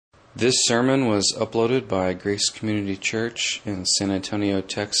This sermon was uploaded by Grace Community Church in San Antonio,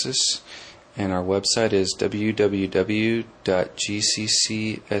 Texas, and our website is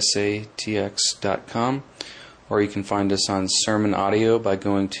www.gccsatx.com, or you can find us on Sermon Audio by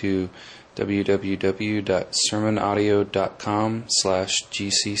going to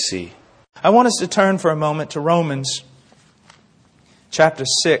www.sermonaudio.com/GCC. I want us to turn for a moment to Romans chapter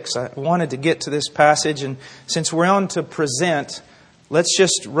 6. I wanted to get to this passage, and since we're on to present, let's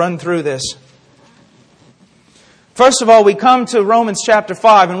just run through this. First of all, we come to Romans chapter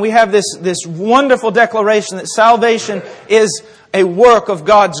 5, and we have this wonderful declaration that salvation is a work of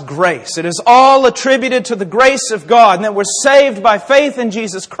God's grace. It is all attributed to the grace of God, and that we're saved by faith in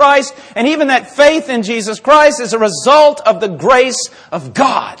Jesus Christ, and even that faith in Jesus Christ is a result of the grace of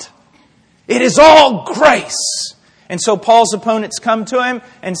God. It is all grace. And so Paul's opponents come to him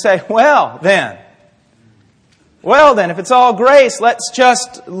and say, well then, if it's all grace, let's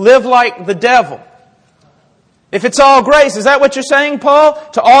just live like the devil. If it's all grace, is that what you're saying, Paul?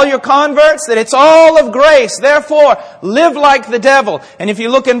 To all your converts? That it's all of grace. Therefore, live like the devil. And if you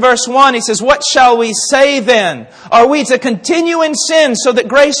look in verse 1, he says, what shall we say then? Are we to continue in sin so that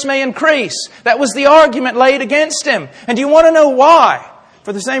grace may increase? That was the argument laid against him. And do you want to know why?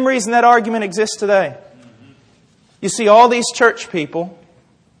 For the same reason that argument exists today. You see, all these church people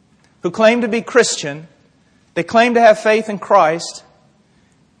who claim to be Christian, they claim to have faith in Christ,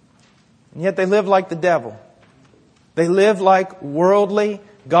 and yet they live like the devil. They live like worldly,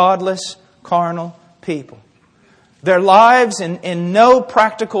 godless, carnal people. Their lives in no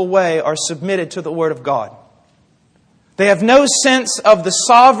practical way are submitted to the Word of God. They have no sense of the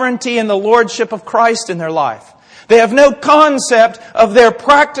sovereignty and the lordship of Christ in their life. They have no concept of their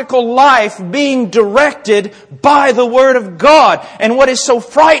practical life being directed by the Word of God. And what is so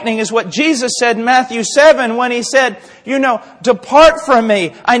frightening is what Jesus said in Matthew 7 when He said, depart from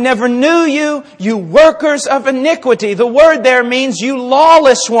me. I never knew you, you workers of iniquity. The word there means you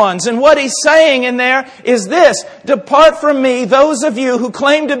lawless ones. And what He's saying in there is this: depart from me, those of you who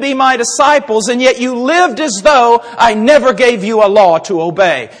claim to be my disciples, and yet you lived as though I never gave you a law to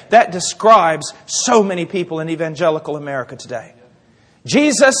obey. That describes so many people in evangelical America today.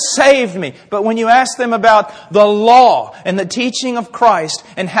 Jesus saved me. But when you ask them about the law and the teaching of Christ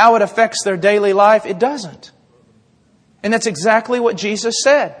and how it affects their daily life, it doesn't. And that's exactly what Jesus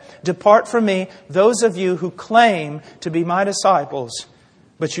said. Depart from me, those of you who claim to be my disciples,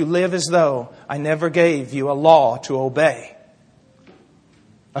 but you live as though I never gave you a law to obey,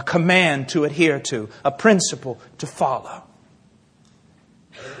 a command to adhere to, a principle to follow.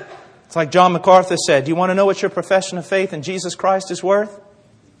 It's like John MacArthur said, do you want to know what your profession of faith in Jesus Christ is worth?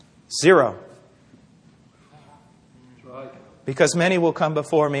 0. Because many will come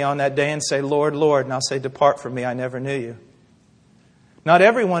before me on that day and say, Lord, Lord. And I'll say, depart from me, I never knew you. Not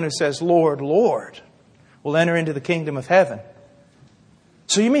everyone who says, Lord, Lord, will enter into the kingdom of heaven.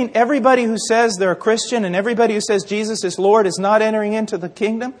 So you mean everybody who says they're a Christian and everybody who says Jesus is Lord is not entering into the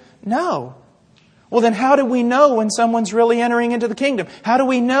kingdom? No. Well, then how do we know when someone's really entering into the kingdom? How do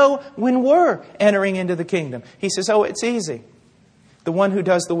we know when we're entering into the kingdom? He says, it's easy. The one who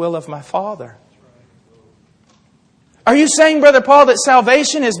does the will of my Father. Are you saying, Brother Paul, that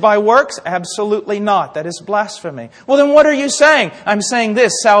salvation is by works? Absolutely not. That is blasphemy. Well, then what are you saying? I'm saying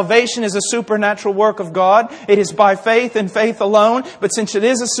this. Salvation is a supernatural work of God. It is by faith and faith alone. But since it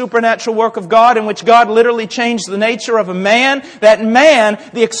is a supernatural work of God in which God literally changed the nature of a man, that man,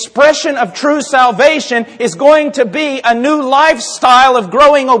 the expression of true salvation, is going to be a new lifestyle of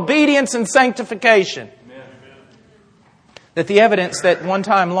growing obedience and sanctification. That the evidence that one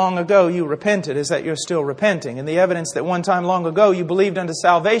time long ago you repented is that you're still repenting. And the evidence that one time long ago you believed unto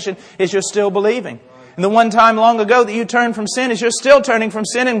salvation is you're still believing. And the one time long ago that you turned from sin is you're still turning from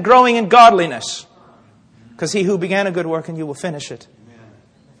sin and growing in godliness. Because He who began a good work in you will finish it.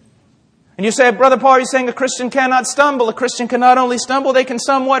 And you say, Brother Paul, you're saying a Christian cannot stumble. A Christian can not only stumble, they can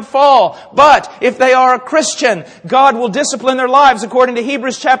somewhat fall. But if they are a Christian, God will discipline their lives according to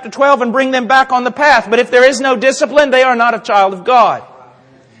Hebrews chapter 12 and bring them back on the path. But if there is no discipline, they are not a child of God.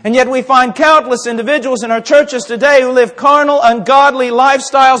 And yet we find countless individuals in our churches today who live carnal, ungodly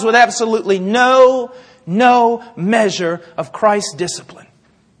lifestyles with absolutely no measure of Christ's discipline.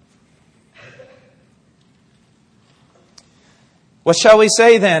 What shall we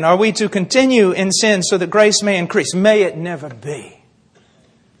say then? Are we to continue in sin so that grace may increase? May it never be.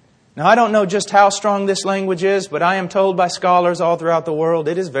 Now, I don't know just how strong this language is, but I am told by scholars all throughout the world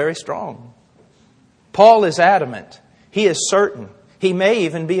it is very strong. Paul is adamant. He is certain. He may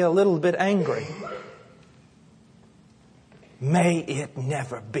even be a little bit angry. May it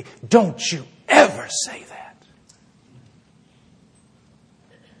never be. Don't you ever say that.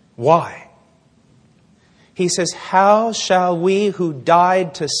 Why? He says, how shall we who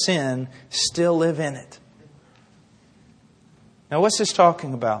died to sin still live in it? Now, what's this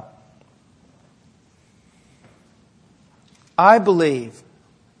talking about? I believe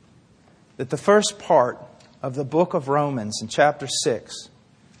that the first part of the book of Romans in chapter 6,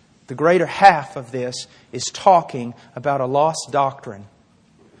 the greater half of this is talking about a lost doctrine.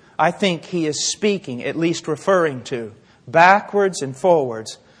 I think he is speaking, at least referring to, backwards and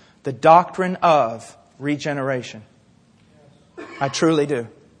forwards, the doctrine of regeneration. I truly do.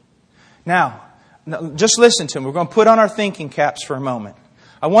 Now, just listen to me. We're going to put on our thinking caps for a moment.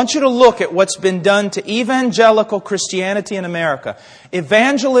 I want you to look at what's been done to evangelical Christianity in America.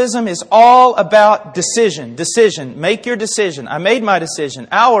 Evangelism is all about decision. Decision. Make your decision. I made my decision.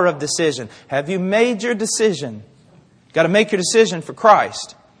 Hour of decision. Have you made your decision? You've got to make your decision for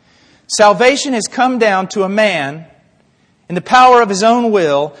Christ. Salvation has come down to a man in the power of his own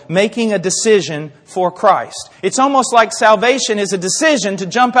will, making a decision for Christ. It's almost like salvation is a decision to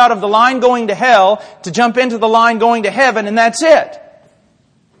jump out of the line going to hell, to jump into the line going to heaven, and that's it.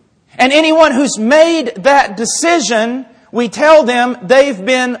 And anyone who's made that decision, we tell them they've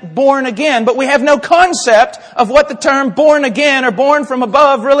been born again. But we have no concept of what the term born again or born from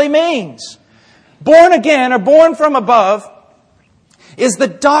above really means. Born again or born from above is the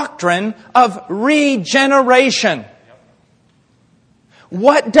doctrine of regeneration.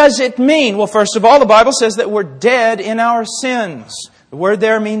 What does it mean? Well, first of all, the Bible says that we're dead in our sins. The word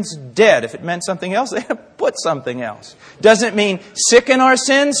there means dead. If it meant something else, they had put something else. Doesn't mean sick in our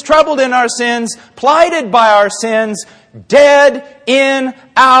sins, troubled in our sins, plighted by our sins, dead in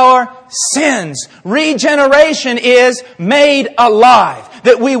our sins. Regeneration is made alive.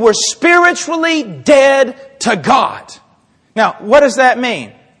 That we were spiritually dead to God. Now, what does that mean?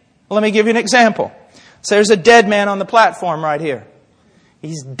 Well, let me give you an example. So there's a dead man on the platform right here.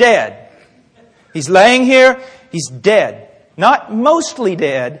 He's dead. He's laying here. He's dead. Not mostly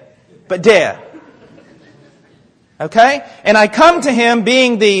dead, but dead. Okay? And I come to him,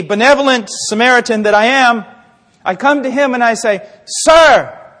 being the benevolent Samaritan that I am, I come to him and I say,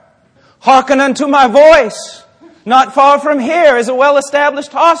 "Sir, hearken unto my voice. Not far from here is a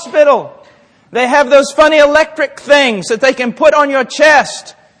well-established hospital. They have those funny electric things that they can put on your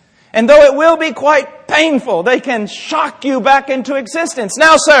chest. And though it will be quite painful, they can shock you back into existence.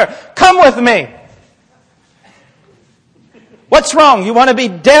 Now, sir, come with me." What's wrong? You want to be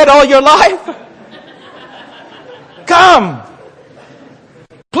dead all your life? Come.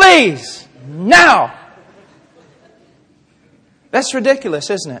 Please. Now. That's ridiculous,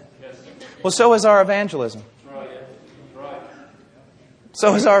 isn't it? Well, so is our evangelism.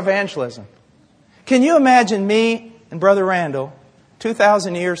 So is our evangelism. Can you imagine me and Brother Randall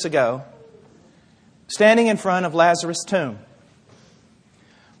 2,000 years ago standing in front of Lazarus' tomb?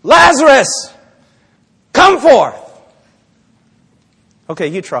 "Lazarus, come forth." Okay,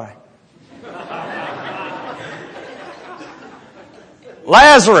 you try.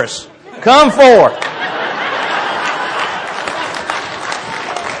 "Lazarus, come forth."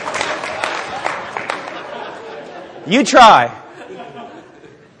 You try.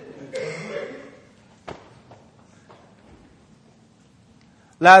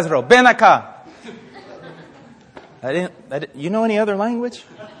 "Lazaro, ven acá." You know any other language?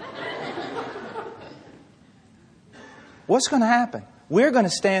 What's going to happen? We're going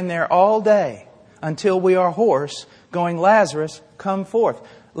to stand there all day until we are hoarse, going, "Lazarus, come forth."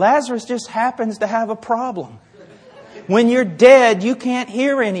 Lazarus just happens to have a problem. When you're dead, you can't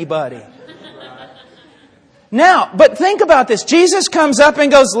hear anybody. Now, but think about this. Jesus comes up and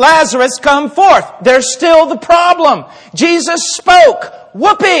goes, "Lazarus, come forth." There's still the problem. Jesus spoke.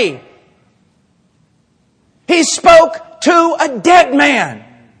 Whoopee! He spoke to a dead man.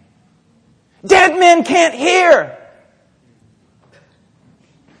 Dead men can't hear.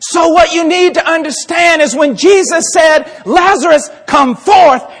 So what you need to understand is when Jesus said, "Lazarus, come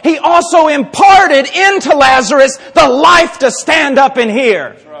forth," He also imparted into Lazarus the life to stand up and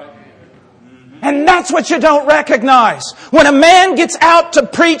hear. And that's what you don't recognize. When a man gets out to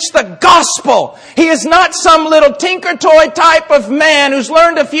preach the gospel, he is not some little tinker toy type of man who's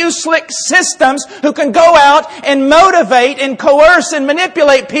learned a few slick systems who can go out and motivate and coerce and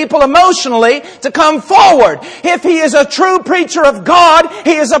manipulate people emotionally to come forward. If he is a true preacher of God,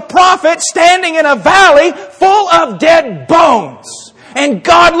 he is a prophet standing in a valley full of dead bones. And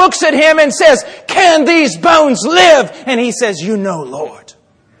God looks at him and says, "Can these bones live?" And he says, "You know, Lord."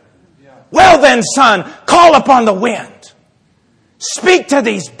 "Well then, son, call upon the wind. Speak to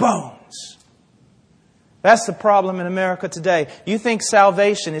these bones." That's the problem in America today. You think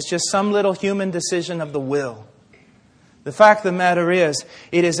salvation is just some little human decision of the will. The fact of the matter is,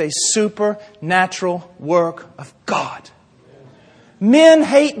 it is a supernatural work of God. Men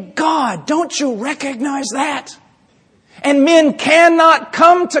hate God. Don't you recognize that? And men cannot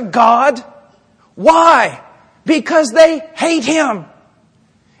come to God. Why? Because they hate Him.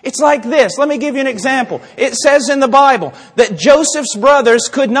 It's like this. Let me give you an example. It says in the Bible that Joseph's brothers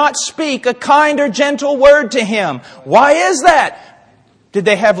could not speak a kind or gentle word to him. Why is that? Did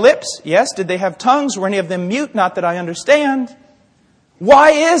they have lips? Yes. Did they have tongues? Were any of them mute? Not that I understand.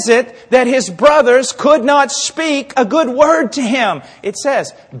 Why is it that his brothers could not speak a good word to him? It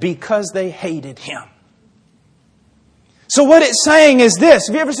says, because they hated him. So what it's saying is this.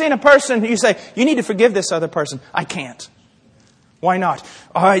 Have you ever seen a person, you say, you need to forgive this other person? I can't. Why not?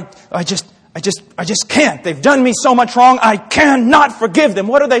 I just can't. They've done me so much wrong. I cannot forgive them.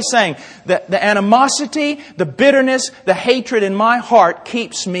 What are they saying? The animosity, the bitterness, the hatred in my heart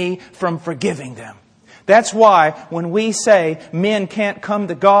keeps me from forgiving them. That's why when we say men can't come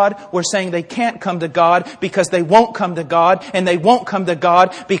to God, we're saying they can't come to God because they won't come to God, and they won't come to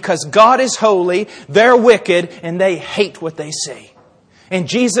God because God is holy, they're wicked, and they hate what they see. And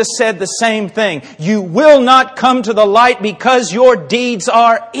Jesus said the same thing. You will not come to the light because your deeds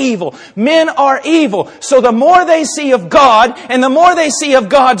are evil. Men are evil. So the more they see of God and the more they see of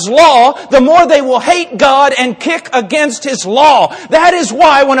God's law, the more they will hate God and kick against His law. That is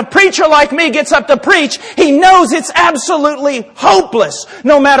why when a preacher like me gets up to preach, he knows it's absolutely hopeless.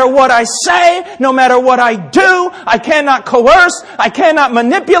 No matter what I say, no matter what I do, I cannot coerce, I cannot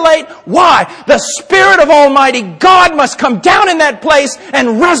manipulate. Why? The Spirit of Almighty God must come down in that place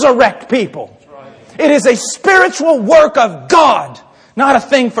and resurrect people. It is a spiritual work of God, not a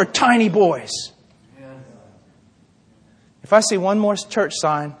thing for tiny boys. If I see one more church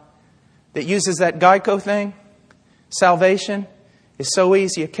sign that uses that Geico thing, salvation is so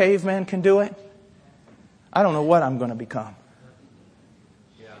easy a caveman can do it, I don't know what I'm going to become.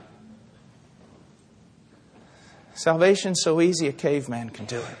 Salvation's so easy a caveman can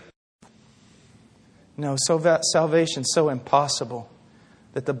do it. No, salvation's so impossible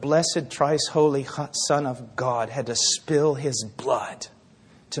that the blessed, thrice holy Son of God had to spill His blood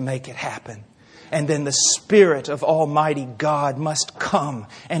to make it happen. And then the Spirit of Almighty God must come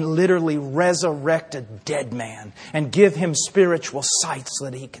and literally resurrect a dead man and give him spiritual sight so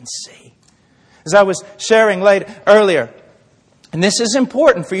that he can see. As I was sharing earlier, and this is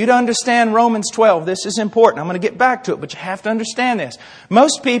important for you to understand Romans 12. This is important. I'm going to get back to it, but you have to understand this.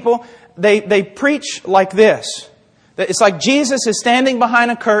 Most people, they preach like this. It's like Jesus is standing behind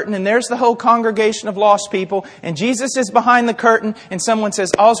a curtain and there's the whole congregation of lost people and Jesus is behind the curtain and someone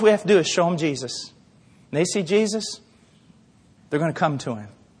says, all we have to do is show them Jesus. And they see Jesus, they're going to come to Him.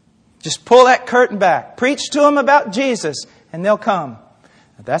 Just pull that curtain back. Preach to them about Jesus and they'll come.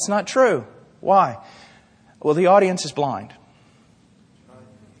 Now, that's not true. Why? Well, the audience is blind.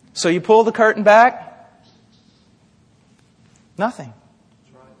 So you pull the curtain back, nothing.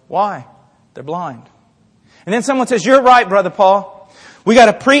 Why? They're blind. And then someone says, you're right, Brother Paul. We got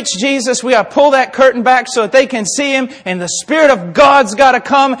to preach Jesus. We got to pull that curtain back so that they can see Him. And the Spirit of God's got to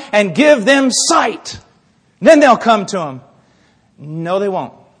come and give them sight. Then they'll come to Him. No, they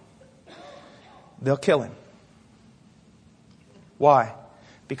won't. They'll kill Him. Why?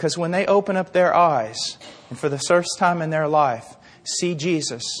 Because when they open up their eyes and for the first time in their life see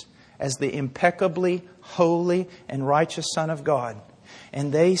Jesus as the impeccably holy and righteous Son of God,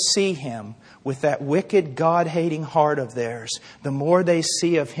 and they see Him with that wicked, God-hating heart of theirs, the more they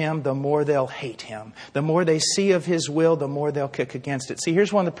see of Him, the more they'll hate Him. The more they see of His will, the more they'll kick against it. See,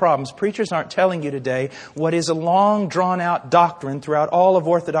 here's one of the problems. Preachers aren't telling you today what is a long, drawn-out doctrine throughout all of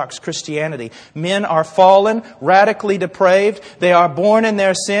Orthodox Christianity. Men are fallen, radically depraved. They are born in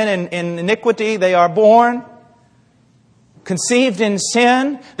their sin and in iniquity. They are born conceived in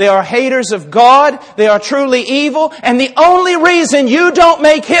sin. They are haters of God. They are truly evil. And the only reason you don't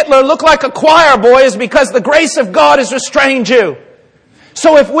make Hitler look like a choir boy is because the grace of God has restrained you.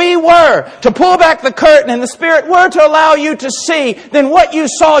 So if we were to pull back the curtain and the Spirit were to allow you to see, then what you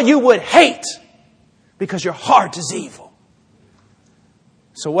saw you would hate because your heart is evil.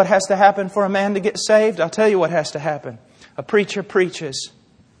 So what has to happen for a man to get saved? I'll tell you what has to happen. A preacher preaches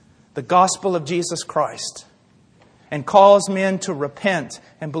the gospel of Jesus Christ and calls men to repent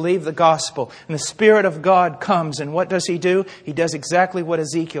and believe the gospel. And the Spirit of God comes, and what does He do? He does exactly what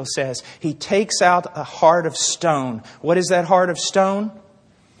Ezekiel says. He takes out a heart of stone. What is that heart of stone?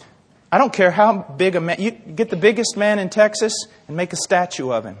 I don't care how big a man... You get the biggest man in Texas and make a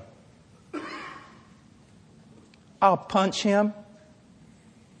statue of him. I'll punch him.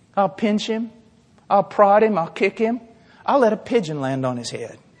 I'll pinch him. I'll prod him. I'll kick him. I'll let a pigeon land on his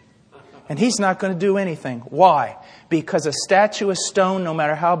head. And He's not going to do anything. Why? Because a statue of stone, no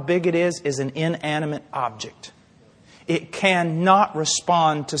matter how big it is an inanimate object. It cannot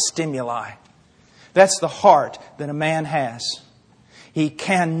respond to stimuli. That's the heart that a man has. He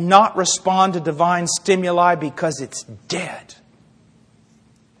cannot respond to divine stimuli because it's dead.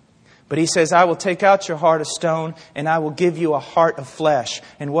 But He says, I will take out your heart of stone and I will give you a heart of flesh.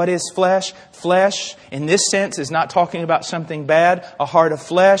 And what is flesh? Flesh, in this sense, is not talking about something bad. A heart of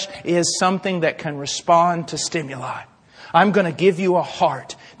flesh is something that can respond to stimuli. I'm going to give you a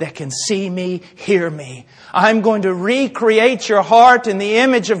heart that can see me, hear me. I'm going to recreate your heart in the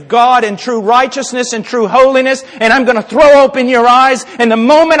image of God in true righteousness and true holiness. And I'm going to throw open your eyes. And the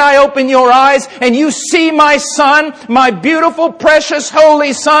moment I open your eyes and you see my Son, my beautiful, precious,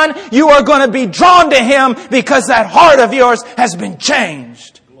 holy Son, you are going to be drawn to Him because that heart of yours has been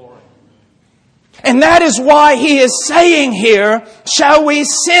changed. And that is why He is saying here, shall we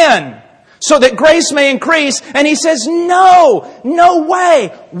sin so that grace may increase? And He says, no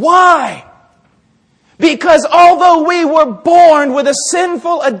way. Why? Because although we were born with a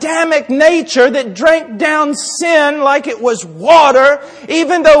sinful Adamic nature that drank down sin like it was water,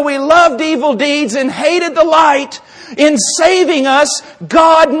 even though we loved evil deeds and hated the light, in saving us,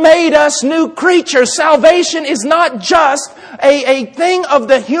 God made us new creatures. Salvation is not just a thing of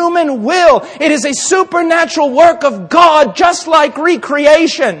the human will. It is a supernatural work of God, just like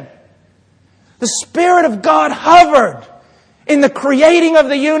recreation. The Spirit of God hovered in the creating of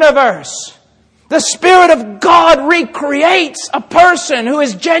the universe. The Spirit of God recreates a person who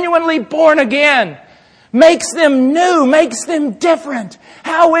is genuinely born again. Makes them new, makes them different.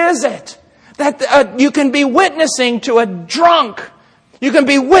 How is it that you can be witnessing to a drunk? You can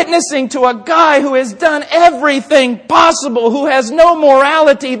be witnessing to a guy who has done everything possible, who has no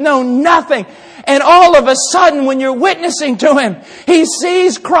morality, no nothing. And all of a sudden, when you're witnessing to him, he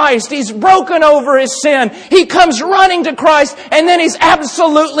sees Christ. He's broken over his sin. He comes running to Christ, and then he's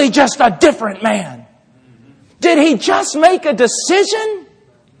absolutely just a different man. Did he just make a decision?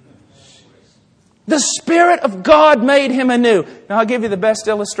 The Spirit of God made him anew. Now, I'll give you the best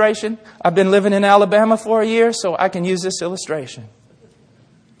illustration. I've been living in Alabama for a year, so I can use this illustration.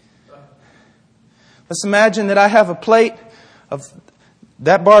 Let's imagine that I have a plate of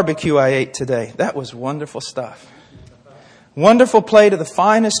that barbecue I ate today. That was wonderful stuff. Wonderful plate of the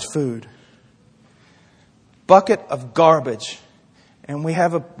finest food. Bucket of garbage. And we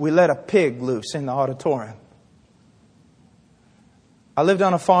let a pig loose in the auditorium. I lived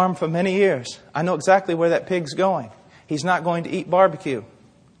on a farm for many years. I know exactly where that pig's going. He's not going to eat barbecue.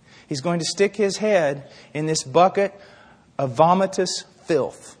 He's going to stick his head in this bucket of vomitous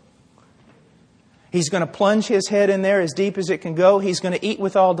filth. He's going to plunge his head in there as deep as it can go. He's going to eat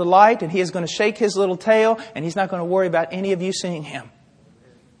with all delight, and he is going to shake his little tail, and he's not going to worry about any of you seeing him.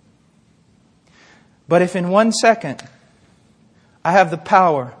 But if in 1 second I have the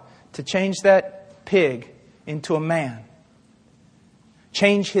power to change that pig into a man,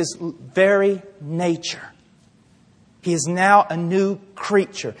 change his very nature, he is now a new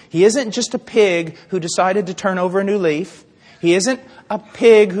creature. He isn't just a pig who decided to turn over a new leaf. He isn't a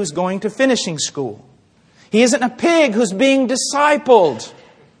pig who's going to finishing school. He isn't a pig who's being discipled.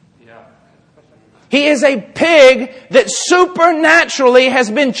 He is a pig that supernaturally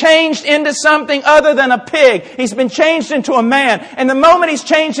has been changed into something other than a pig. He's been changed into a man. And the moment he's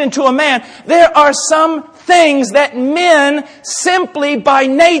changed into a man, there are some things that men simply by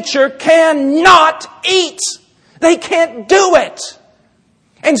nature cannot eat. They can't do it.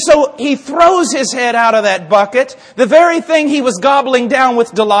 And so he throws his head out of that bucket. The very thing he was gobbling down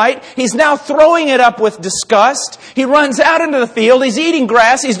with delight, he's now throwing it up with disgust. He runs out into the field. He's eating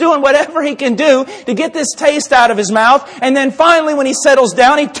grass. He's doing whatever he can do to get this taste out of his mouth. And then finally, when he settles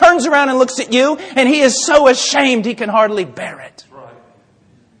down, he turns around and looks at you, and he is so ashamed he can hardly bear it. That's right.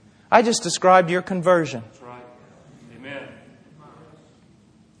 I just described your conversion. That's right. Amen.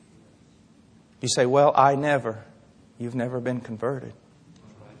 You say, well, You've never been converted.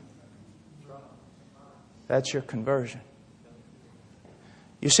 That's your conversion.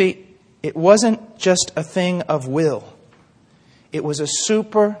 You see, it wasn't just a thing of will. It was a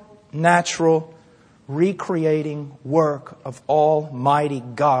supernatural recreating work of Almighty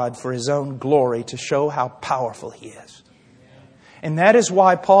God for His own glory to show how powerful He is. And that is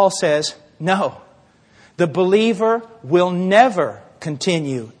why Paul says, no, the believer will never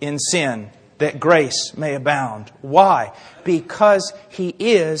continue in sin that grace may abound. Why? Because he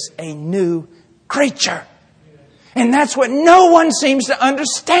is a new creature. And that's what no one seems to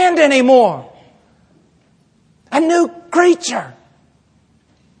understand anymore. A new creature.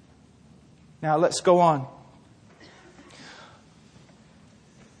 Now let's go on.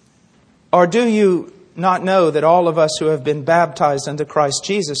 Or do you not know that all of us who have been baptized unto Christ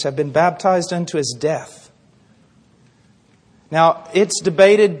Jesus have been baptized unto His death? Now, it's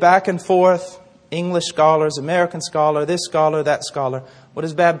debated back and forth. English scholars, American scholar, this scholar, that scholar. What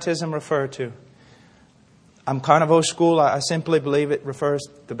does baptism refer to? I'm kind of old school. I simply believe it refers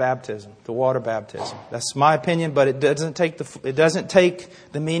to baptism, to water baptism. That's my opinion, but it doesn't take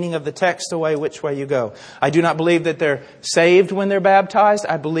the meaning of the text away which way you go. I do not believe that they're saved when they're baptized.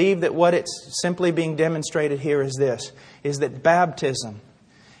 I believe that what it's simply being demonstrated here is this, is that baptism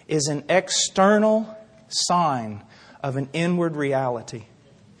is an external sign of an inward reality.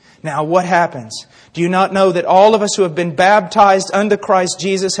 Now, what happens? Do you not know that all of us who have been baptized unto Christ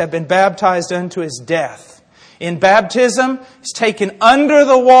Jesus have been baptized unto His death? In baptism, He's taken under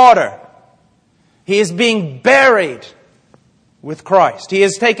the water. He is being buried with Christ. He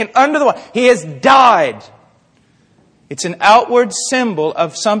is taken under the water. He has died. It's an outward symbol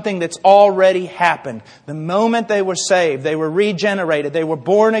of something that's already happened. The moment they were saved, they were regenerated, they were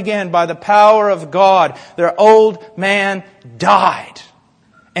born again by the power of God. Their old man died.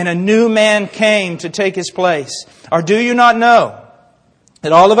 And a new man came to take his place. Or do you not know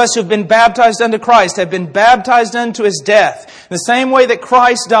that all of us who have been baptized unto Christ have been baptized unto His death? The same way that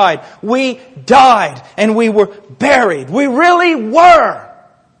Christ died, we died and we were buried. We really were.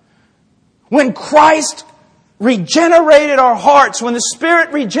 When Christ regenerated our hearts, when the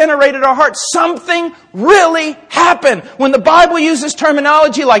Spirit regenerated our hearts, something really happened. When the Bible uses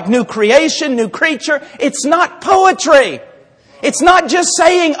terminology like new creation, new creature, it's not poetry. It's not just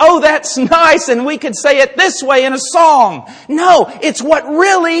saying, oh, that's nice, and we could say it this way in a song. No, it's what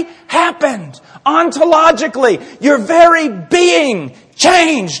really happened. Ontologically, your very being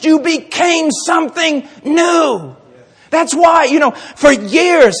changed. You became something new. That's why, for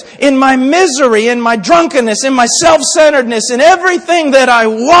years, in my misery, in my drunkenness, in my self-centeredness, in everything that I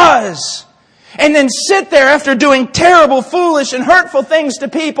was, and then sit there after doing terrible, foolish, and hurtful things to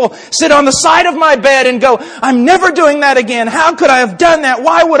people, sit on the side of my bed and go, I'm never doing that again. How could I have done that?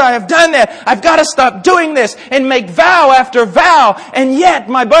 Why would I have done that? I've got to stop doing this, and make vow after vow. And yet,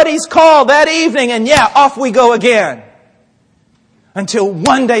 my buddies called that evening, and off we go again. Until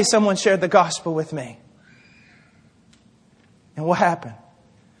one day someone shared the gospel with me. And what happened?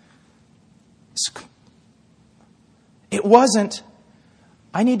 It wasn't,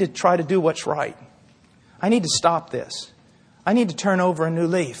 I need to try to do what's right. I need to stop this. I need to turn over a new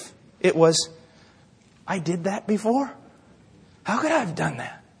leaf. It was, I did that before? How could I have done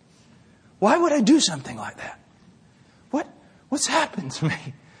that? Why would I do something like that? What's happened to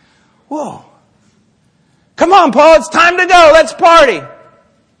me? Whoa. Come on, Paul, it's time to go. Let's party.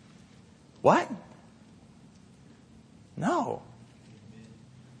 What? No.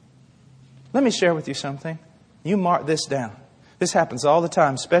 Let me share with you something. You mark this down. This happens all the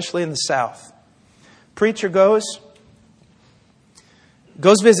time, especially in the South. Preacher goes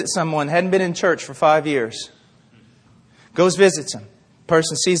visit someone, hadn't been in church for 5 years. Goes visits him.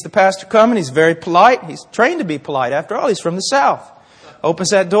 Person sees the pastor coming. He's very polite. He's trained to be polite. After all, he's from the South. Opens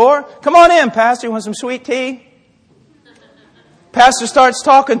that door. Come on in, pastor. You want some sweet tea? Pastor starts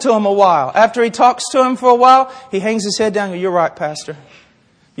talking to him a while. After he talks to him for a while, he hangs his head down and goes, you're right, pastor.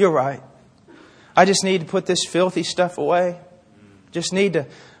 You're right. I just need to put this filthy stuff away. I just need to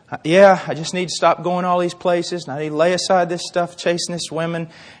stop going all these places. And I need to lay aside this stuff, chasing this women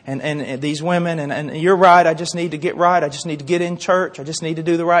and these women. And you're right. I just need to get right. I just need to get in church. I just need to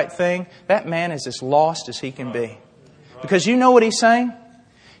do the right thing. That man is as lost as he can be. Because you know what he's saying?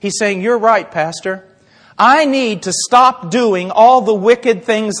 He's saying, you're right, pastor. I need to stop doing all the wicked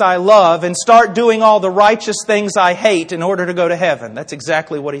things I love and start doing all the righteous things I hate in order to go to heaven. That's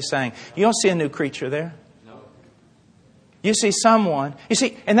exactly what he's saying. You don't see a new creature there. No. You see someone.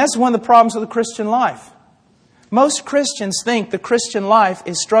 And that's one of the problems of the Christian life. Most Christians think the Christian life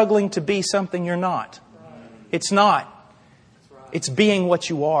is struggling to be something you're not. It's not. It's being what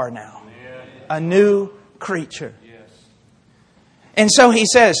you are now. A new creature. And so he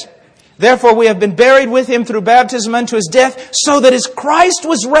says, therefore we have been buried with Him through baptism unto His death, so that as Christ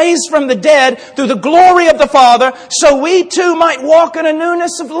was raised from the dead through the glory of the Father, so we too might walk in a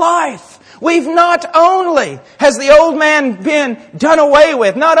newness of life. We've not only has the old man been done away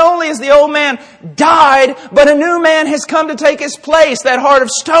with, not only has the old man died, but a new man has come to take his place. That heart of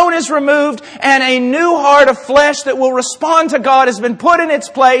stone is removed, and a new heart of flesh that will respond to God has been put in its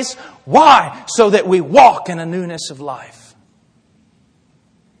place. Why? So that we walk in a newness of life.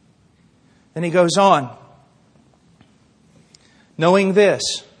 Then he goes on. Knowing this.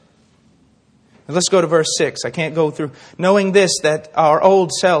 And let's go to verse 6. I can't go through. Knowing this, that our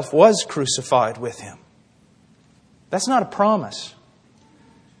old self was crucified with Him. That's not a promise.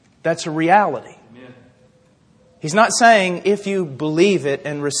 That's a reality. Amen. He's not saying if you believe it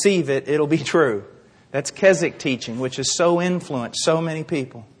and receive it, it'll be true. That's Keswick teaching, which has so influenced so many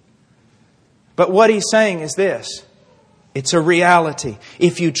people. But what he's saying is this. It's a reality.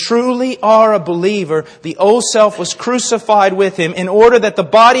 If you truly are a believer, the old self was crucified with Him in order that the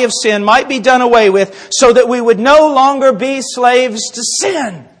body of sin might be done away with, so that we would no longer be slaves to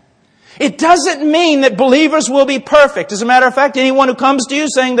sin. It doesn't mean that believers will be perfect. As a matter of fact, anyone who comes to you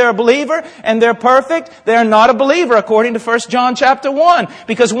saying they're a believer and they're perfect, they're not a believer according to 1 John chapter 1.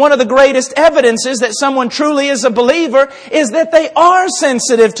 Because one of the greatest evidences that someone truly is a believer is that they are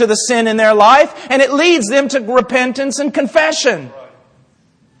sensitive to the sin in their life, and it leads them to repentance and confession.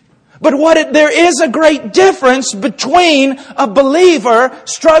 But there is a great difference between a believer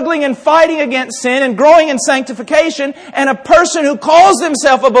struggling and fighting against sin and growing in sanctification and a person who calls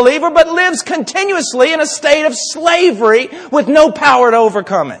himself a believer but lives continuously in a state of slavery with no power to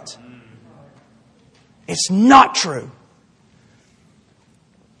overcome it. It's not true.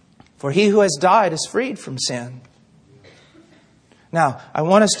 For he who has died is freed from sin. Now, I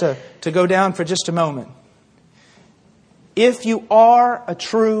want us to go down for just a moment. If you are a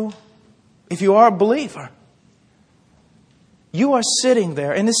believer, you are sitting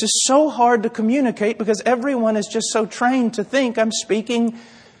there, and this is so hard to communicate because everyone is just so trained to think I'm speaking,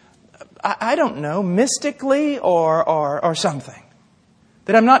 I don't know, mystically or something.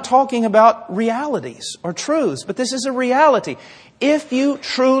 That I'm not talking about realities or truths, but this is a reality. If you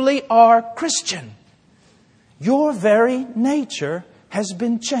truly are Christian, your very nature has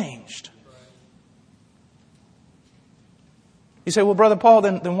been changed. You say, well, Brother Paul,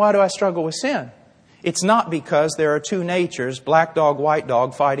 then why do I struggle with sin? It's not because there are two natures, black dog, white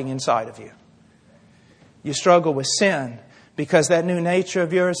dog, fighting inside of you. You struggle with sin because that new nature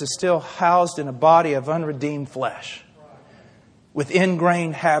of yours is still housed in a body of unredeemed flesh with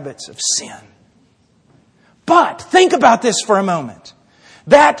ingrained habits of sin. But think about this for a moment.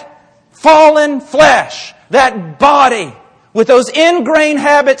 That fallen flesh, that body, with those ingrained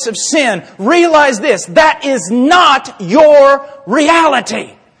habits of sin, realize this, that is not your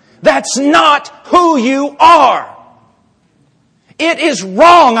reality. That's not who you are. It is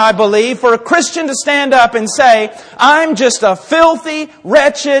wrong, I believe, for a Christian to stand up and say, I'm just a filthy,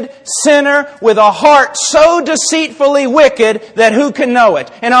 wretched sinner with a heart so deceitfully wicked that who can know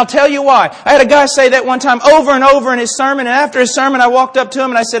it? And I'll tell you why. I had a guy say that one time over and over in his sermon, and after his sermon I walked up to him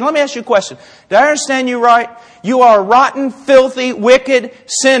and I said, let me ask you a question. Did I understand you right? You are a rotten, filthy, wicked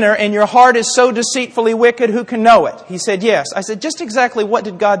sinner, and your heart is so deceitfully wicked, who can know it? He said, yes. I said, just exactly what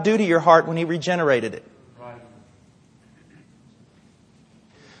did God do to your heart when He regenerated it?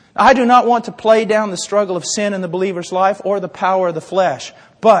 I do not want to play down the struggle of sin in the believer's life or the power of the flesh.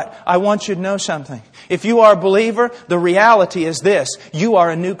 But I want you to know something. If you are a believer, the reality is this. You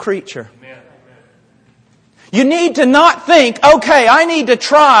are a new creature. You need to not think, okay, I need to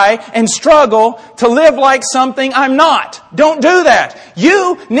try and struggle to live like something I'm not. Don't do that.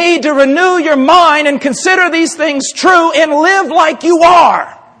 You need to renew your mind and consider these things true and live like you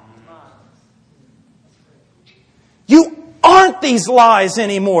are. You aren't these lies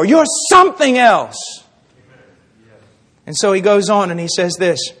anymore. You're something else. And so he goes on and he says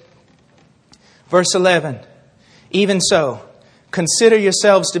this. Verse 11. Even so, consider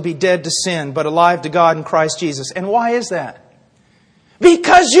yourselves to be dead to sin, but alive to God in Christ Jesus. And why is that?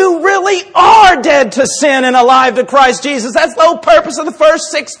 Because you really are dead to sin and alive to Christ Jesus. That's the whole purpose of the first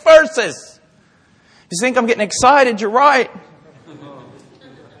 6 verses. You think I'm getting excited? You're right.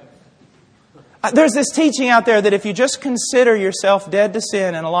 There's this teaching out there that if you just consider yourself dead to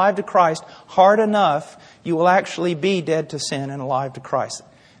sin and alive to Christ hard enough, you will actually be dead to sin and alive to Christ.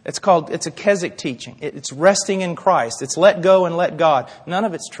 It's a Keswick teaching. It's resting in Christ. It's let go and let God. None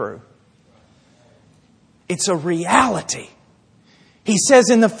of it's true. It's a reality. He says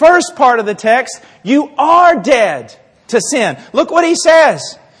in the first part of the text, you are dead to sin. Look what he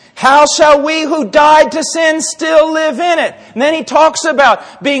says. How shall we who died to sin still live in it? And then he talks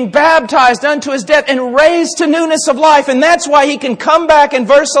about being baptized unto His death and raised to newness of life. And that's why he can come back in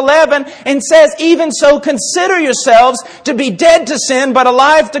verse 11 and says, even so consider yourselves to be dead to sin, but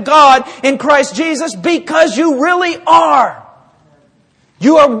alive to God in Christ Jesus, because you really are.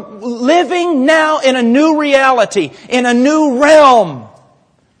 You are living now in a new reality, in a new realm.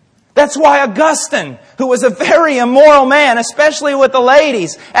 That's why Augustine, who was a very immoral man, especially with the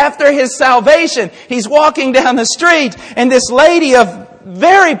ladies, after his salvation, he's walking down the street and this lady of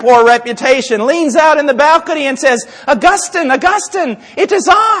very poor reputation leans out in the balcony and says, Augustine, Augustine, it is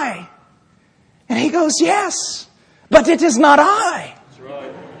I. And he goes, yes, but it is not I. That's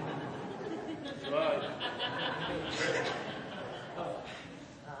right. That's right.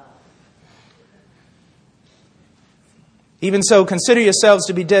 Even so, consider yourselves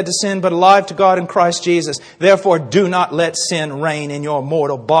to be dead to sin, but alive to God in Christ Jesus. Therefore, do not let sin reign in your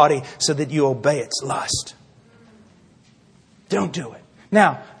mortal body so that you obey its lust. Don't do it.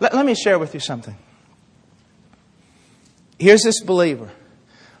 Now, let me share with you something. Here's this believer.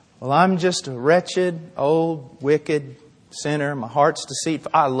 Well, I'm just a wretched, old, wicked sinner. My heart's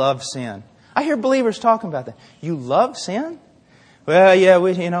deceitful. I love sin. I hear believers talking about that. You love sin? Well, yeah,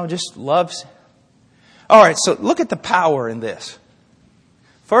 we just love sin. All right, so look at the power in this.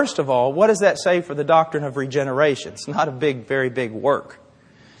 First of all, what does that say for the doctrine of regeneration? It's not a very big work.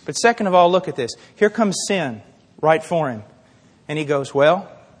 But second of all, look at this. Here comes sin right for him. And he goes,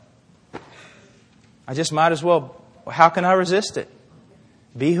 well, I just might as well, how can I resist it?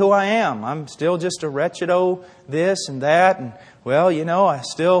 Be who I am. I'm still just a wretched old this and that. And, well, I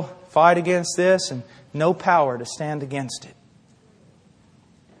still fight against this and no power to stand against it.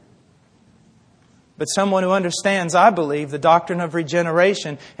 But someone who understands, I believe, the doctrine of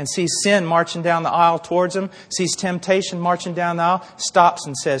regeneration and sees sin marching down the aisle towards him, sees temptation marching down the aisle, stops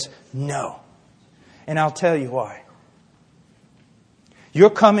and says, no. And I'll tell you why.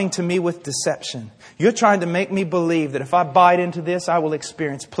 You're coming to me with deception. You're trying to make me believe that if I bite into this, I will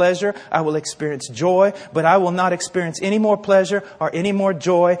experience pleasure, I will experience joy, but I will not experience any more pleasure or any more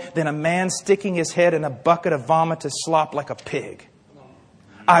joy than a man sticking his head in a bucket of vomit to slop like a pig.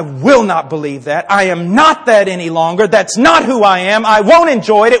 I will not believe that. I am not that any longer. That's not who I am. I won't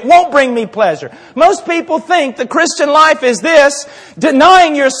enjoy it. It won't bring me pleasure. Most people think the Christian life is this,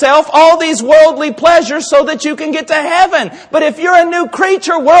 denying yourself all these worldly pleasures so that you can get to heaven. But if you're a new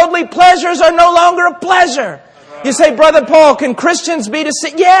creature, worldly pleasures are no longer a pleasure. You say, Brother Paul, can Christians be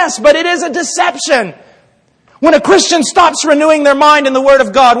deceived? Yes, but it is a deception. When a Christian stops renewing their mind in the Word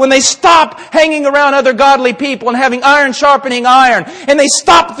of God, when they stop hanging around other godly people and having iron sharpening iron, and they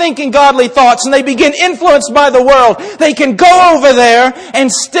stop thinking godly thoughts and they begin influenced by the world, they can go over there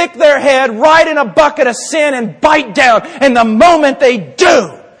and stick their head right in a bucket of sin and bite down. And the moment they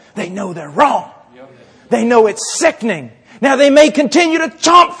do, they know they're wrong. They know it's sickening. Now they may continue to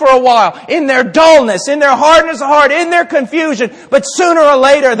chomp for a while in their dullness, in their hardness of heart, in their confusion, but sooner or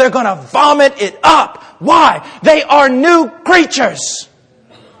later they're going to vomit it up. Why? They are new creatures.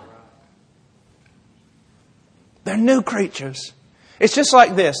 They're new creatures. It's just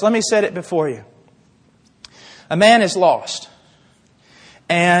like this. Let me set it before you. A man is lost.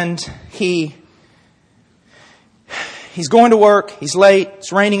 And he's going to work. He's late.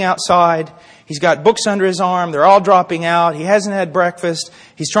 It's raining outside. He's got books under his arm. They're all dropping out. He hasn't had breakfast.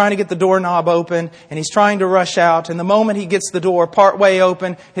 He's trying to get the doorknob open, and he's trying to rush out. And the moment he gets the door partway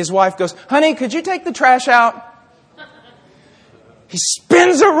open, his wife goes, "Honey, could you take the trash out?" He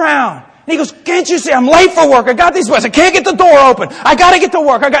spins around. And he goes, "Can't you see? I'm late for work. I got these books. I can't get the door open. I got to get to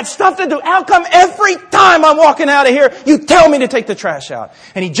work. I got stuff to do. How come every time I'm walking out of here, you tell me to take the trash out?"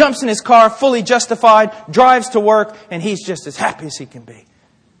 And he jumps in his car, fully justified, drives to work, and he's just as happy as he can be.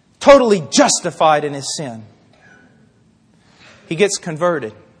 Totally justified in his sin. He gets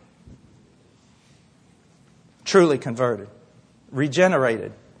converted. Truly converted.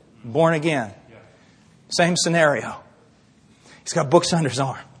 Regenerated. Born again. Same scenario. He's got books under his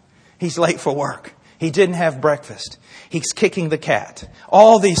arm. He's late for work. He didn't have breakfast. He's kicking the cat.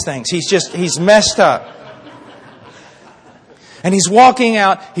 All these things. He's messed up. And he's walking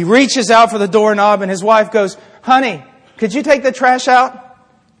out. He reaches out for the doorknob and his wife goes, "Honey, could you take the trash out?"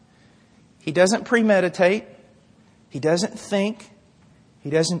 He doesn't premeditate. He doesn't think.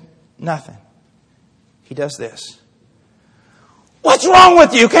 He doesn't, nothing. He does this. "What's wrong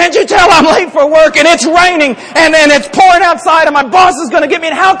with you? Can't you tell I'm late for work and it's raining and it's pouring outside and my boss is going to get me?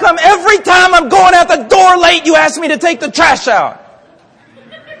 And how come every time I'm going out the door late, you ask me to take the trash out?"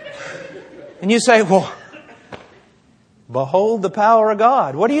 And you say, "Well, behold the power of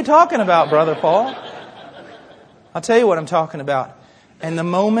God." What are you talking about, Brother Paul? I'll tell you what I'm talking about. And the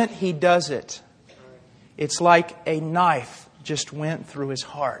moment he does it, it's like a knife just went through his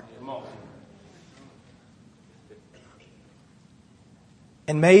heart.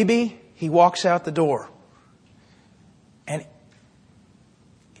 And maybe he walks out the door. And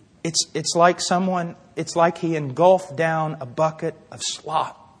it's like he engulfed down a bucket of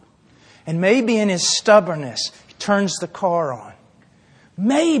slop. And maybe in his stubbornness, he turns the car on.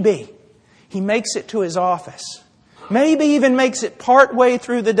 Maybe he makes it to his office. Maybe even makes it part way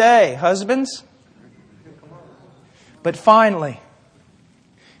through the day, husbands. But finally,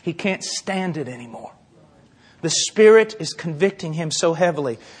 he can't stand it anymore. The Spirit is convicting him so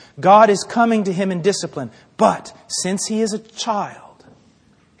heavily. God is coming to him in discipline. But since he is a child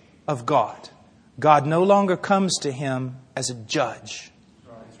of God, God no longer comes to him as a judge.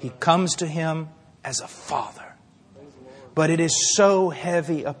 He comes to him as a father. But it is so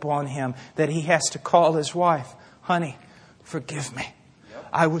heavy upon him that he has to call his wife, honey, forgive me.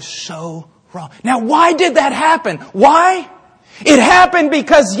 I was so wrong. Now, why did that happen? Why? It happened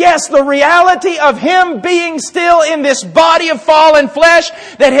because, yes, the reality of him being still in this body of fallen flesh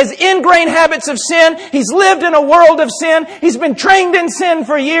that has ingrained habits of sin. He's lived in a world of sin. He's been trained in sin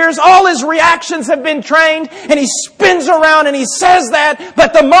for years. All his reactions have been trained. And he spins around and he says that.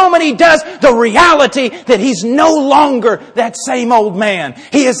 But the moment he does, the reality that he's no longer that same old man.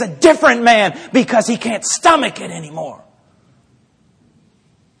 He is a different man because he can't stomach it anymore.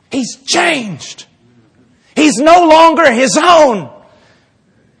 He's changed. He's no longer his own.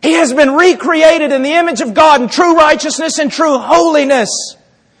 He has been recreated in the image of God in true righteousness and true holiness.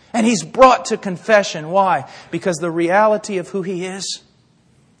 And he's brought to confession. Why? Because the reality of who he is,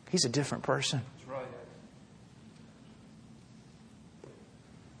 he's a different person.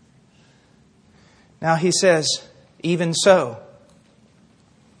 Now he says, even so,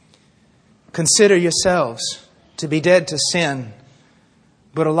 consider yourselves to be dead to sin,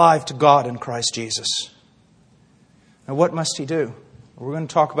 but alive to God in Christ Jesus. Now, what must he do? We're going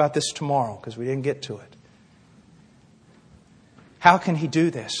to talk about this tomorrow because we didn't get to it. How can he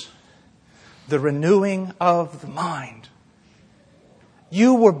do this? The renewing of the mind.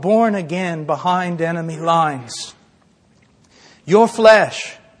 You were born again behind enemy lines. Your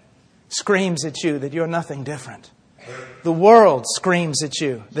flesh screams at you that you're nothing different. The world screams at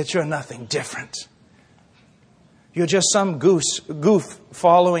you that you're nothing different. You're just some goof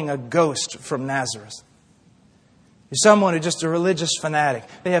following a ghost from Nazareth. You're someone who's just a religious fanatic.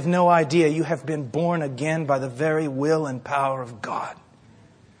 They have no idea you have been born again by the very will and power of God.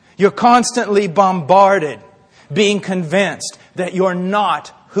 You're constantly bombarded, being convinced that you're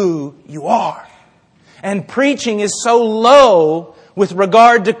not who you are. And preaching is so low with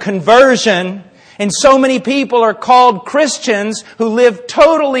regard to conversion. And so many people are called Christians who live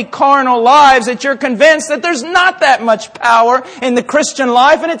totally carnal lives that you're convinced that there's not that much power in the Christian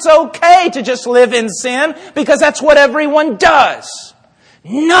life and it's okay to just live in sin because that's what everyone does.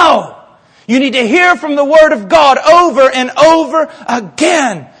 No! You need to hear from the Word of God over and over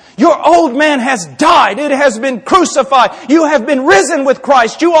again. Your old man has died. It has been crucified. You have been risen with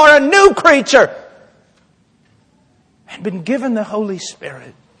Christ. You are a new creature and been given the Holy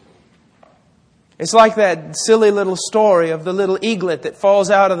Spirit. It's like that silly little story of the little eaglet that falls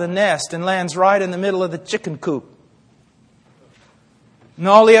out of the nest and lands right in the middle of the chicken coop. And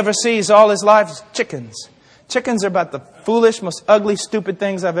all he ever sees all his life is chickens. Chickens are about the foolish, most ugly, stupid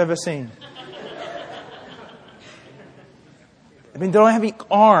things I've ever seen. I mean, they don't have any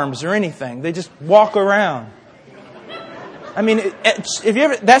arms or anything. They just walk around. I mean,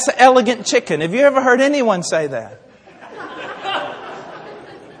 that's an elegant chicken. Have you ever heard anyone say that?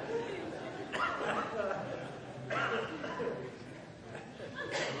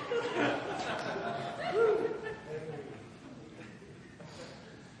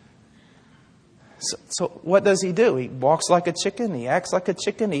 So what does he do? He walks like a chicken. He acts like a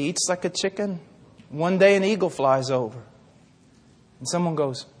chicken. He eats like a chicken. One day an eagle flies over. And someone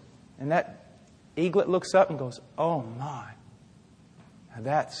goes, and that eaglet looks up and goes, oh my, now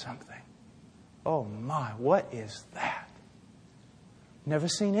that's something. Oh my, what is that? Never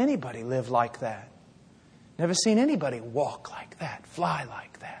seen anybody live like that. Never seen anybody walk like that, fly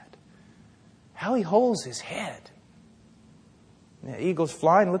like that. How he holds his head. And the eagle's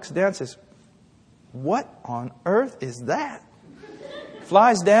flying, looks down and says, what on earth is that?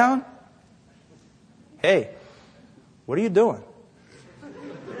 Flies down. Hey, what are you doing?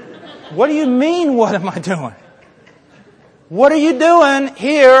 What do you mean, what am I doing? What are you doing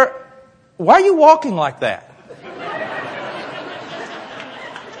here? Why are you walking like that?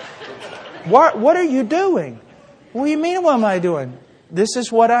 What are you doing? What do you mean, what am I doing? This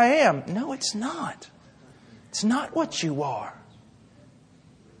is what I am. No, it's not. It's not what you are.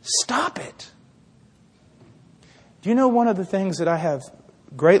 Stop it. Do you know one of the things that I have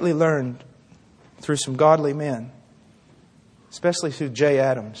greatly learned through some godly men, especially through Jay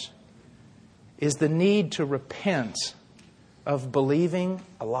Adams, is the need to repent of believing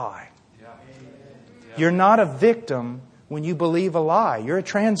a lie. You're not a victim when you believe a lie. You're a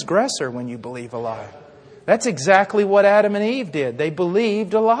transgressor when you believe a lie. That's exactly what Adam and Eve did. They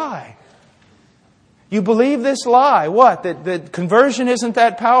believed a lie. You believe this lie. What? That conversion isn't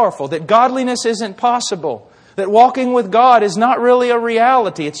that powerful. That godliness isn't possible. That walking with God is not really a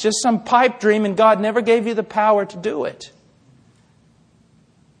reality. It's just some pipe dream and God never gave you the power to do it.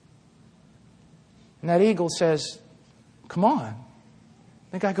 And that eagle says, come on.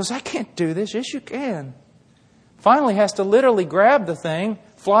 The guy goes, I can't do this. Yes, you can. Finally has to literally grab the thing,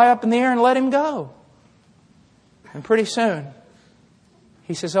 fly up in the air and let him go. And pretty soon,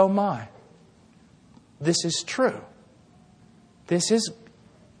 he says, oh my, this is true. This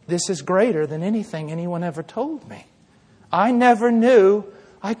is greater than anything anyone ever told me. I never knew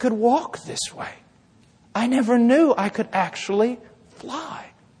I could walk this way. I never knew I could actually fly.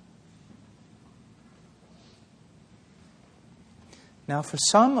 Now, for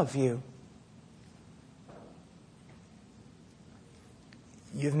some of you,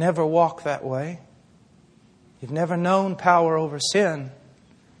 you've never walked that way. You've never known power over sin.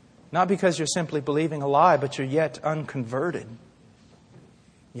 Not because you're simply believing a lie, but you're yet unconverted.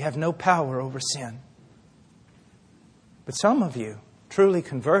 You have no power over sin. But some of you, truly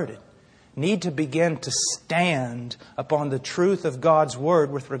converted, need to begin to stand upon the truth of God's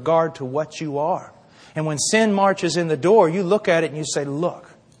Word with regard to what you are. And when sin marches in the door, you look at it and you say, look,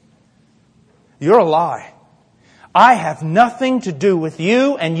 you're a lie. I have nothing to do with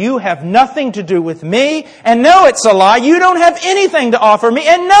you, and you have nothing to do with me. And no, it's a lie. You don't have anything to offer me.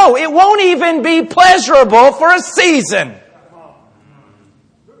 And no, it won't even be pleasurable for a season.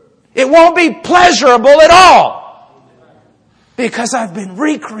 It won't be pleasurable at all. Because I've been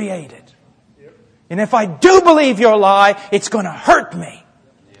recreated. And if I do believe your lie, it's going to hurt me.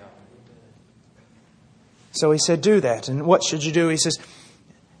 So he said, do that. And what should you do? He says,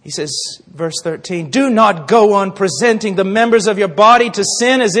 verse 13, do not go on presenting the members of your body to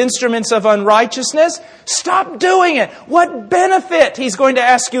sin as instruments of unrighteousness. Stop doing it. What benefit, he's going to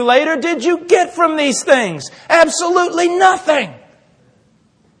ask you later, did you get from these things? Absolutely nothing.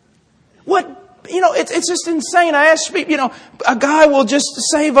 It's just insane. I ask people, a guy will just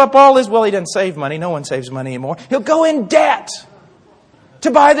save up all his, well, he doesn't save money. No one saves money anymore. He'll go in debt to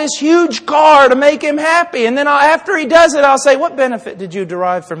buy this huge car to make him happy. And then after he does it, I'll say, what benefit did you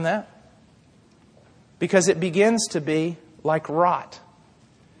derive from that? Because it begins to be like rot.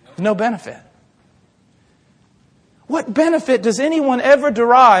 No benefit. What benefit does anyone ever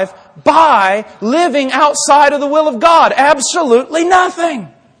derive by living outside of the will of God? Absolutely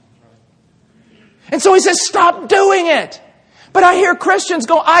nothing. And so he says, stop doing it. But I hear Christians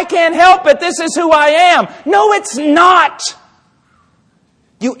go, I can't help it. This is who I am. No, it's not.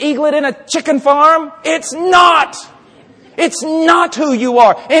 You eaglet in a chicken farm? It's not. It's not who you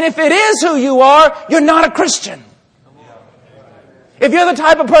are. And if it is who you are, you're not a Christian. If you're the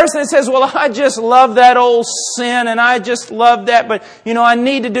type of person that says, well, I just love that old sin and I just love that, but, I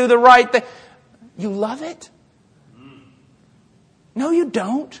need to do the right thing. You love it? No, you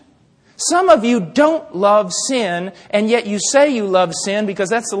don't. Some of you don't love sin, and yet you say you love sin because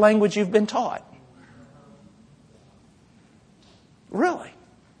that's the language you've been taught. Really?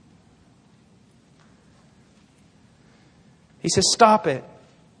 He says, stop it.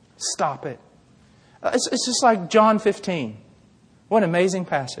 Stop it. It's just like John 15. What an amazing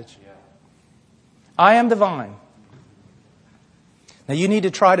passage. I am the vine. Now you need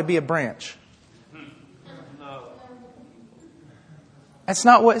to try to be a branch. That's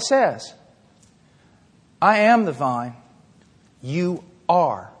not what it says. I am the vine. You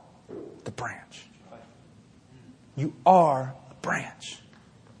are the branch. You are a branch.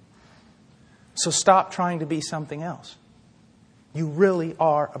 So stop trying to be something else. You really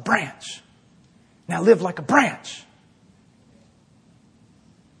are a branch. Now live like a branch.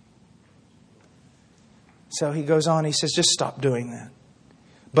 So he goes on, he says, just stop doing that.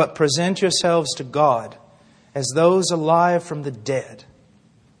 But present yourselves to God as those alive from the dead.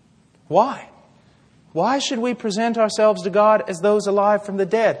 Why? Why should we present ourselves to God as those alive from the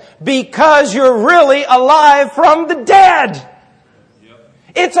dead? Because you're really alive from the dead. Yep.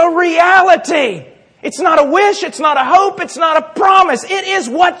 It's a reality. It's not a wish. It's not a hope. It's not a promise. It is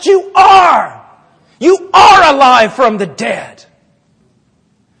what you are. You are alive from the dead.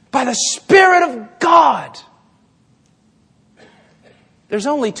 By the Spirit of God. There's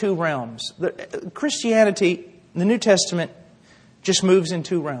only two realms. Christianity, the New Testament, just moves in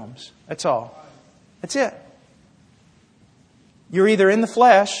two realms. That's all. That's it. You're either in the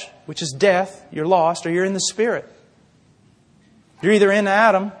flesh, which is death, you're lost, or you're in the Spirit. You're either in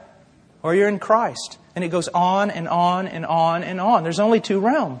Adam or you're in Christ. And it goes on and on and on and on. There's only two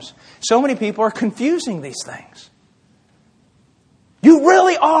realms. So many people are confusing these things. You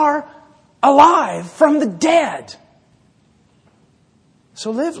really are alive from the dead.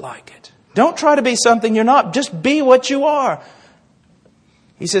 So live like it. Don't try to be something you're not. Just be what you are.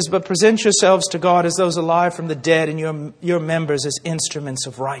 He says, but present yourselves to God as those alive from the dead and your members as instruments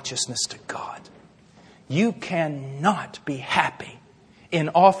of righteousness to God. You cannot be happy in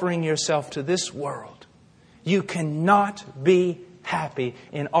offering yourself to this world. You cannot be happy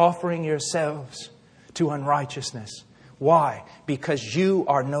in offering yourselves to unrighteousness. Why? Because you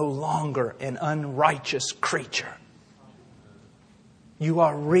are no longer an unrighteous creature. You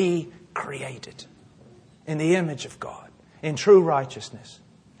are recreated in the image of God, in true righteousness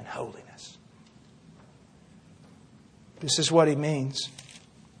and holiness. This is what He means.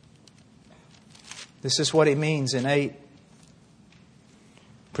 This is what He means in 8.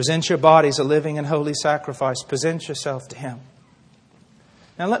 Present your bodies a living and holy sacrifice. Present yourself to Him.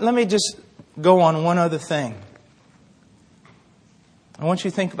 Now let me just go on one other thing. I want you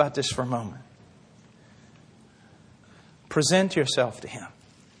to think about this for a moment. Present yourself to Him.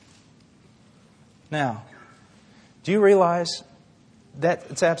 Now, do you realize that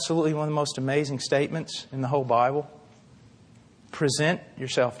it's absolutely one of the most amazing statements in the whole Bible? Present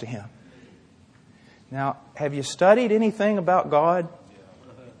yourself to Him. Now, have you studied anything about God?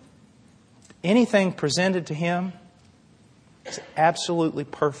 Anything presented to Him is absolutely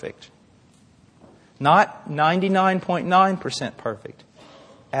perfect. Not 99.9% perfect.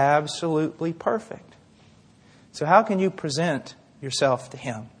 Absolutely perfect. So how can you present yourself to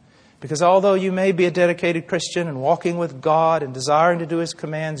Him? Because although you may be a dedicated Christian and walking with God and desiring to do His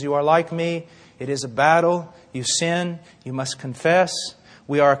commands, you are like me. It is a battle. You sin. You must confess.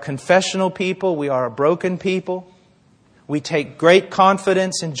 We are a confessional people. We are a broken people. We take great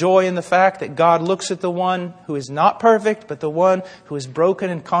confidence and joy in the fact that God looks at the one who is not perfect, but the one who is broken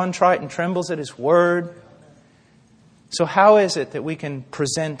and contrite and trembles at His word. So how is it that we can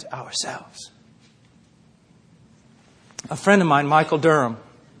present ourselves? A friend of mine, Michael Durham,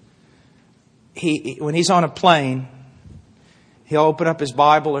 when he's on a plane, he'll open up his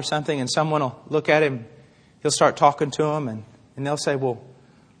Bible or something and someone will look at him. He'll start talking to him and they'll say, well,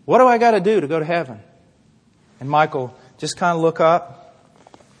 what do I got to do to go to heaven? And Michael just kind of look up.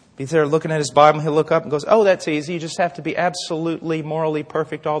 He's there looking at his Bible. He'll look up and goes, oh, that's easy. You just have to be absolutely morally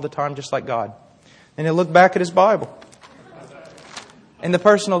perfect all the time, just like God. And he'll look back at his Bible. And the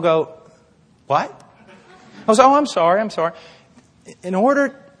person will go, what? I was, I'm sorry. In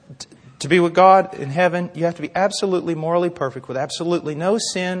order to be with God in heaven, you have to be absolutely morally perfect with absolutely no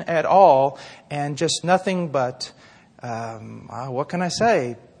sin at all and just nothing but, what can I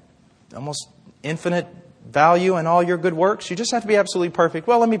say? Almost infinite value in all your good works. You just have to be absolutely perfect.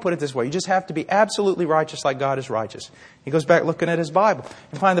 Well, let me put it this way. You just have to be absolutely righteous like God is righteous. He goes back looking at his Bible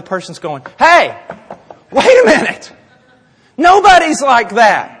and find the person's going, hey, wait a minute. Nobody's like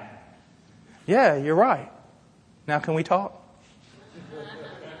that. Yeah, you're right. Now can we talk?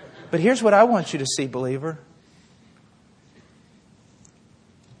 But here's what I want you to see, believer.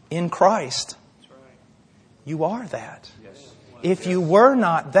 In Christ, you are that. If you were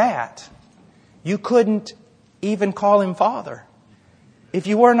not that, you couldn't even call Him Father. If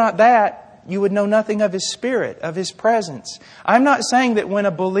you were not that, you would know nothing of His Spirit, of His presence. I'm not saying that when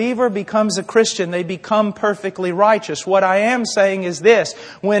a believer becomes a Christian, they become perfectly righteous. What I am saying is this.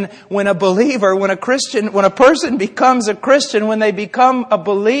 When a person becomes a Christian, when they become a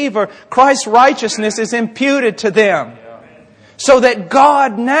believer, Christ's righteousness is imputed to them. So that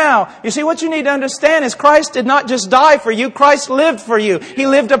God now, you see, what you need to understand is Christ did not just die for you, Christ lived for you. He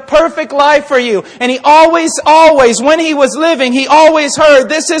lived a perfect life for you. And He always, when He was living, He always heard,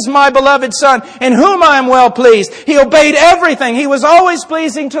 this is my beloved Son, in whom I am well pleased. He obeyed everything. He was always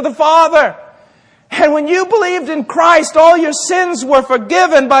pleasing to the Father. And when you believed in Christ, all your sins were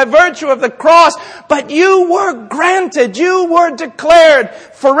forgiven by virtue of the cross. But you were granted, you were declared,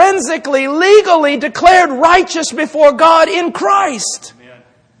 forensically, legally declared righteous before God in Christ. Amen.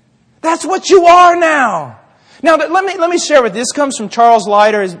 That's what you are now. Now, let me share with you. This comes from Charles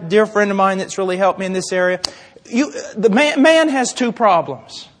Leiter, a dear friend of mine that's really helped me in this area. The man has two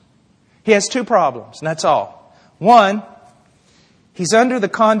problems. He has two problems, and that's all. One, he's under the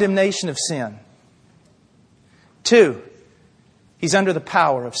condemnation of sin. Two, he's under the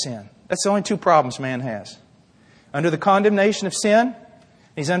power of sin. That's the only two problems man has. Under the condemnation of sin,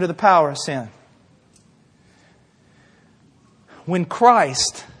 he's under the power of sin. When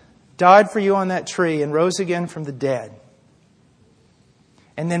Christ died for you on that tree and rose again from the dead,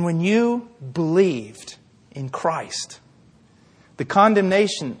 and then when you believed in Christ, the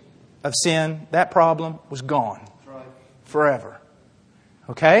condemnation of sin, that problem was gone forever.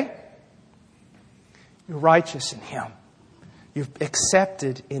 Okay? You're righteous in Him. You're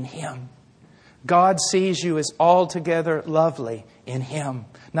accepted in Him. God sees you as altogether lovely in Him.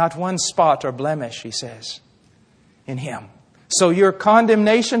 Not one spot or blemish, He says, in Him. So your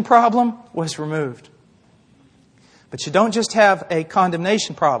condemnation problem was removed. But you don't just have a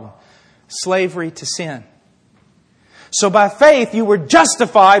condemnation problem. Slavery to sin. So by faith you were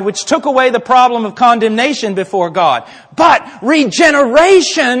justified, which took away the problem of condemnation before God. But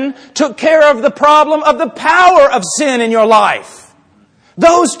regeneration took care of the problem of the power of sin in your life.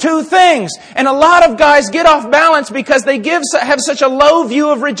 Those two things. And a lot of guys get off balance because they have such a low view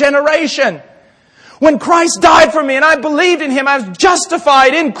of regeneration. When Christ died for me and I believed in Him, I was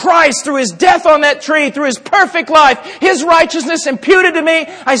justified in Christ through His death on that tree, through His perfect life, His righteousness imputed to me.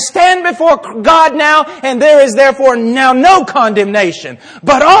 I stand before God now, and there is therefore now no condemnation.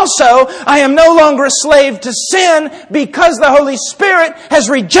 But also, I am no longer a slave to sin because the Holy Spirit has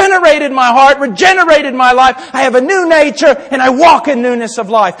regenerated my heart, regenerated my life. I have a new nature, and I walk in newness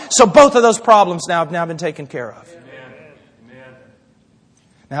of life. So both of those problems now have been taken care of.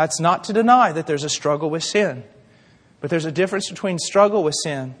 Now, it's not to deny that there's a struggle with sin. But there's a difference between struggle with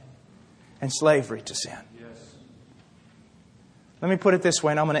sin and slavery to sin. Yes. Let me put it this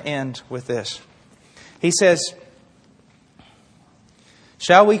way, and I'm going to end with this. He says,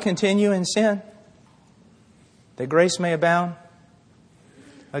 shall we continue in sin, that grace may abound?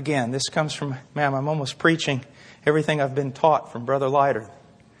 Again, this comes from, I'm almost preaching everything I've been taught from Brother Leiter.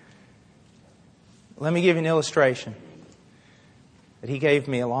 Let me give you an illustration that he gave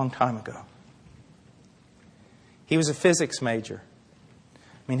me a long time ago. He was a physics major.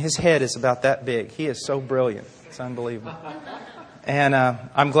 I mean, his head is about that big. He is so brilliant. It's unbelievable. And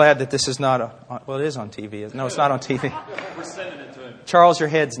I'm glad that this is not well, it is on TV. No, it's not on TV. We're sending it to him. Charles, your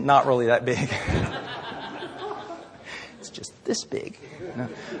head's not really that big. It's just this big. No.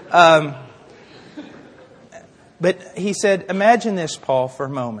 But he said, imagine this, Paul, for a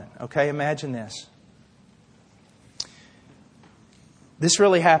moment. Okay, imagine this. This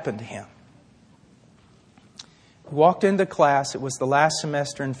really happened to him. He walked into class. It was the last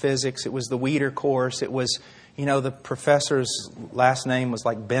semester in physics. It was the Weider course. It was, the professor's last name was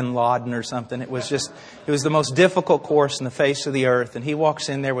like Bin Laden or something. It was the most difficult course in the face of the earth. And he walks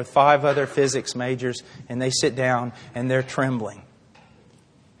in there with 5 other physics majors, and they sit down, and they're trembling.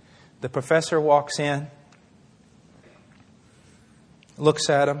 The professor walks in, looks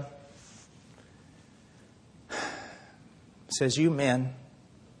at him, says, you men,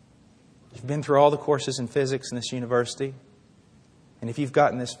 you've been through all the courses in physics in this university, and if you've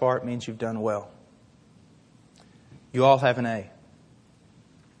gotten this far, it means you've done well. You all have an A.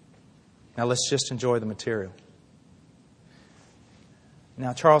 Now let's just enjoy the material.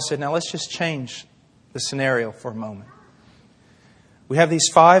 Now Charles said, now let's just change the scenario for a moment. We have these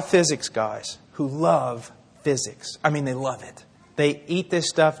 5 physics guys who love physics. I mean, they love it. They eat this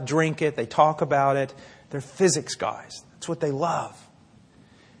stuff, drink it, they talk about it. They're physics guys. That's what they love.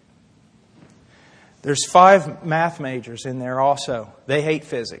 There's 5 math majors in there also. They hate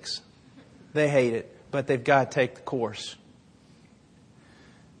physics. They hate it, but they've got to take the course.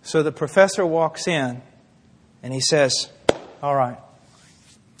 So the professor walks in and he says, all right,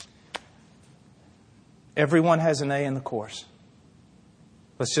 everyone has an A in the course.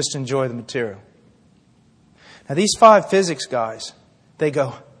 Let's just enjoy the material. Now these 5 physics guys, they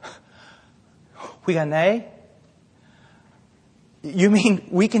go, we got an A? You mean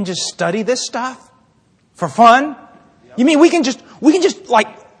we can just study this stuff for fun? You mean we can just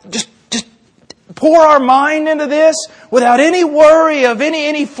pour our mind into this without any worry of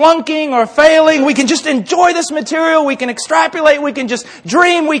any flunking or failing? We can just enjoy this material. We can extrapolate. We can just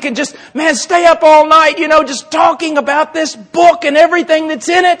dream. We can just, stay up all night, just talking about this book and everything that's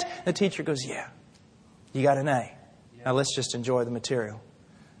in it. The teacher goes, yeah, you got an A. Now let's just enjoy the material.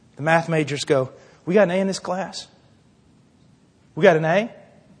 The math majors go, we got an A in this class? We got an A?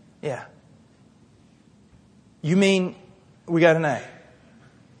 Yeah. You mean we got an A?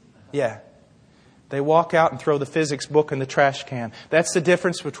 Yeah. They walk out and throw the physics book in the trash can. That's the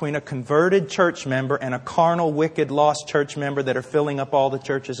difference between a converted church member and a carnal, wicked, lost church member that are filling up all the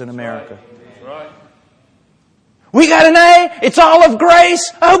churches in America. That's right. We got an A? It's all of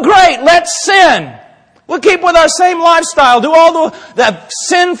grace? Oh, great. Let's sin. We'll keep with our same lifestyle. Do all the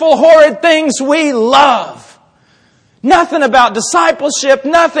sinful, horrid things we love. Nothing about discipleship,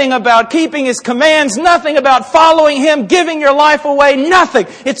 nothing about keeping His commands, nothing about following Him, giving your life away, nothing.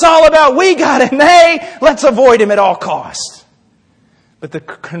 It's all about, we got an A, let's avoid Him at all costs. But the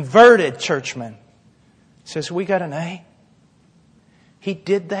converted churchman says, we got an A. He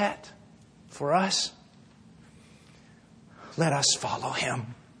did that for us. Let us follow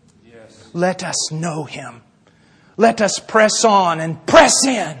Him. Yes. Let us know Him. Let us press on and press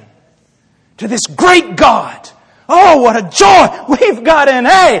in to this great God. Oh, what a joy! We've got an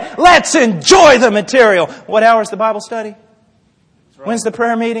A. Let's enjoy the material. What hour is the Bible study? Right. When's the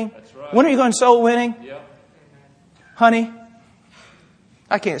prayer meeting? Right. When are you going soul winning? Yep. Honey,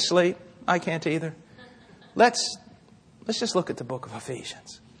 I can't sleep. I can't either. Let's just look at the book of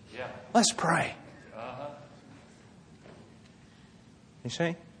Ephesians. Yeah. Let's pray. Uh-huh. You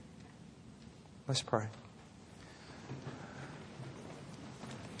see? Let's pray.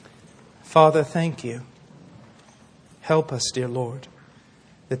 Father, thank You. Help us, dear Lord,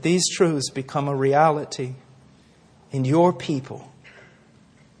 that these truths become a reality in Your people.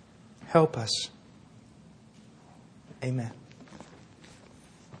 Help us. Amen.